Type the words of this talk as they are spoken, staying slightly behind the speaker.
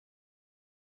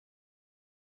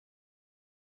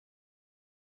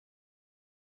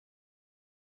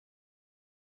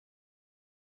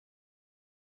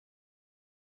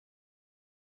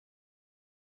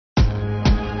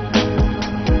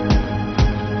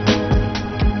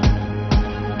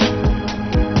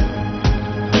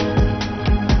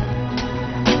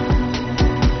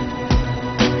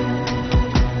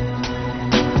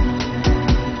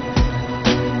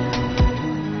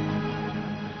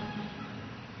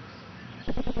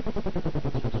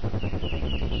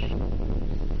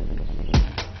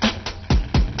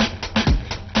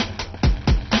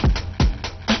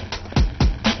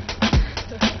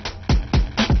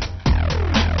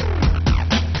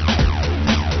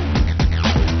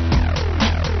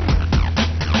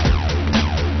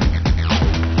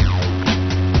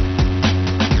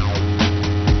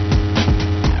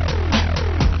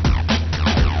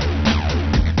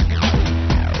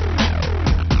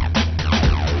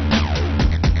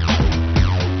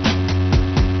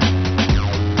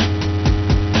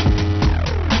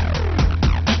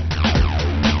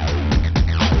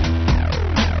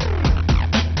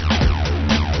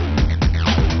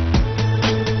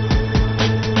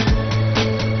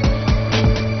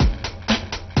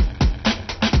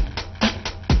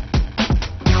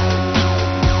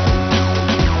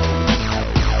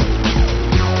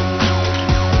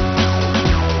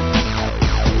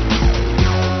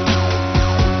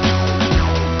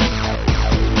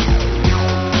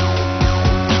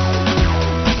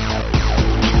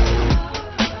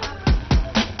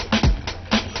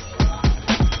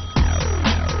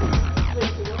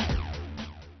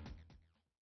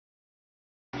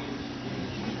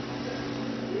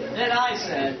Then I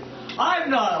said,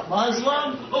 I'm not a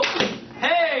Muslim. Oh,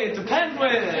 hey, it's a penguin.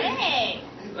 Hey.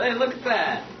 Hey, look at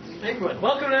that. Penguin,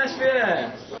 welcome to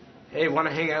SBS. Hey, want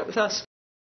to hang out with us?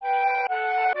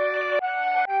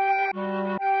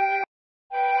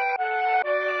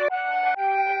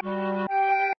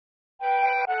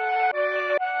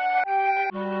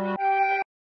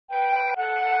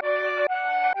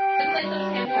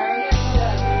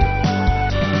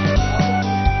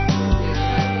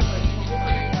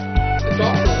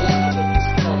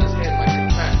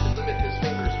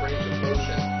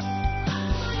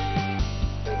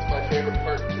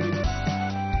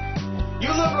 You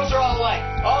liberals are all alike.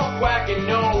 All quack and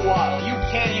no waddle. You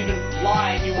can't even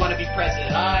lie and you want to be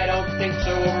president. I don't think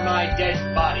so over my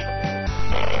dead body.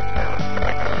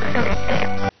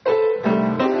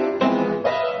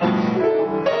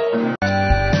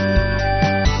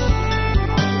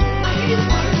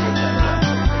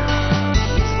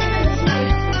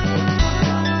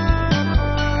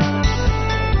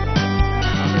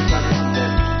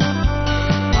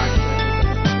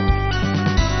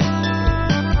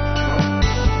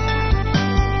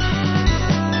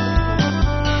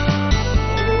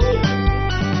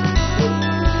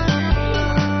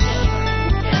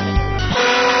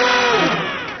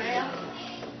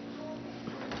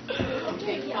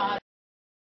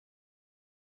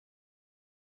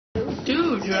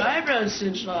 Dude, your eyebrows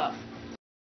singed off.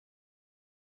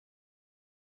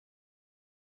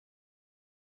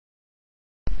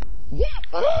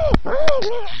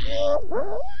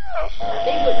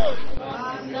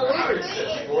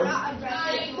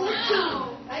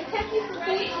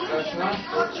 That's not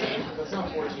 14. That's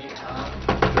not 14.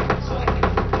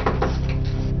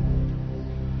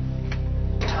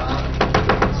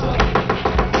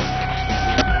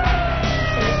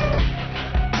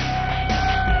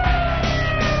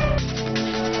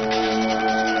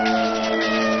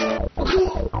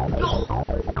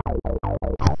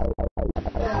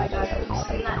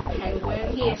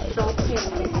 He is so cute.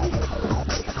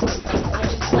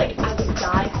 I would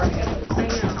die for him. I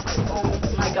know. Oh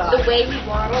my god. The way he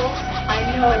waddles, I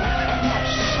know. And that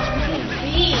shiny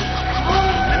beak.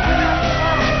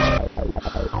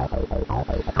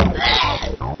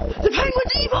 Oh, the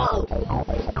penguin's evil!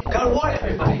 Gotta warn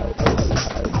everybody.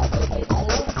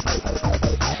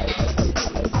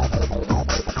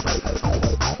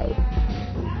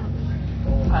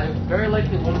 I very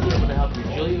likely won't be able to help you.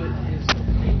 Julia is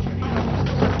nature.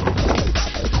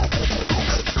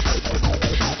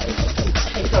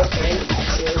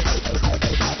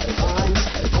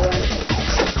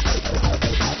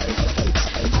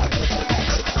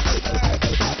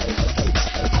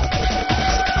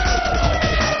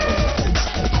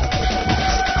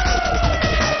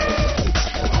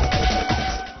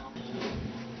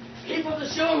 People in the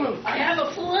showroom, I have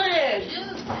a plan.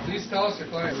 Please tell us your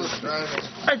plan.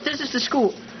 Alright, this is the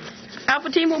school. Alpha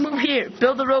team will move here,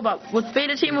 build the robot. With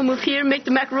Beta team will move here, make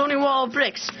the macaroni wall of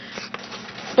bricks.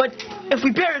 But if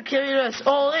we barricade us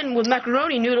all in with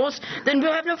macaroni noodles, then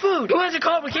we'll have no food. Who has a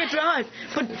car? We can't drive.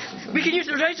 But we can use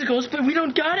the bicycles, but we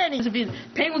don't got any. If the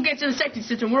penguin gets in the safety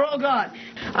system, we're all gone.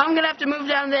 I'm going to have to move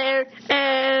down there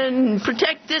and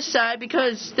protect this side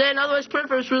because then otherwise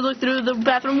predators will look through the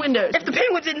bathroom windows. If the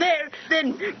penguin's in there,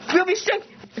 then we'll be stuck.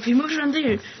 If he moves around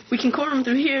there, we can corner him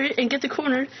through here and get the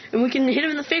corner, and we can hit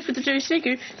him in the face with the dirty sneaker,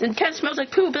 and it kind of smells like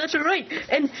poo, but that's all right.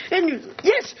 And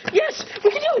yes,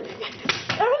 we can do it.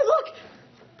 Everyone look.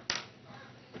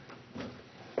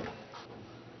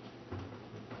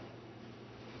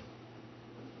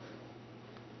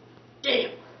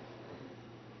 team.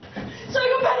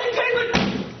 Psychopathic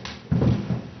penguin!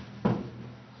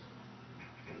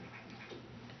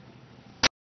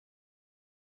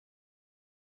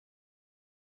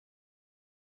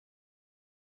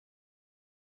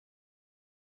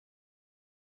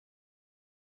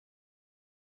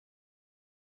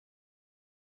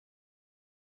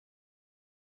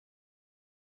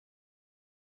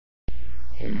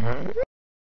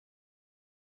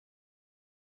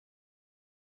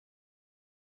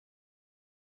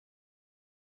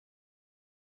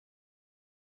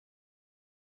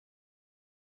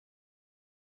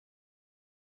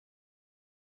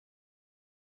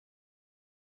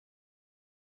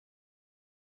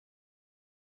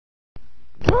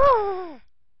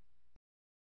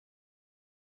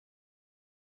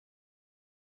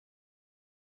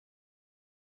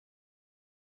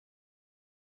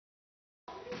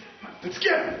 Let's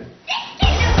get it!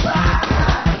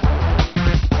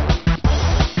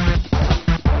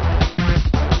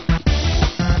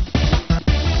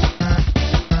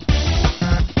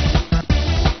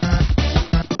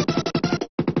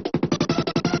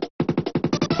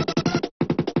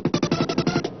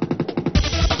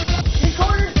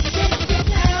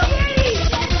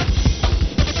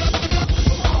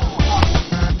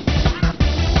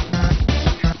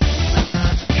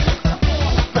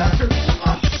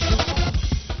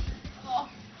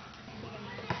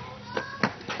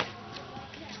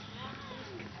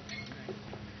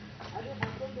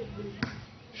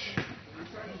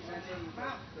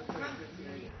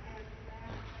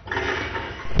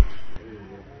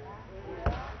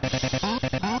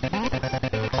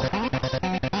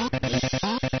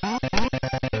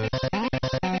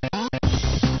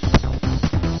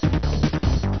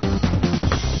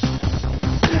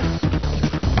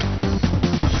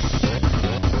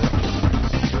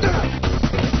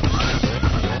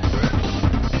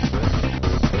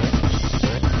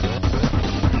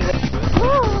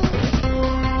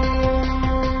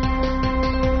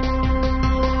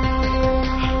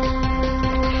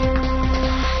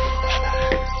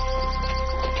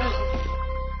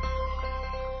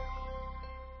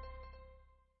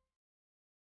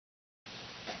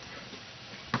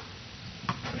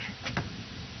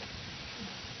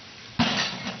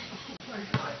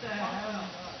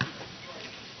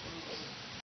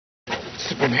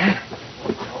 Superman.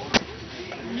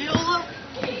 You little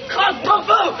Kung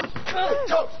Fu!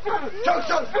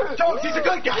 Toast, he's a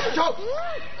good guy, Toast!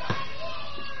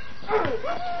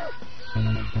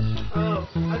 Oh,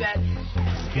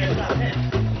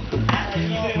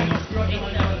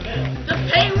 okay.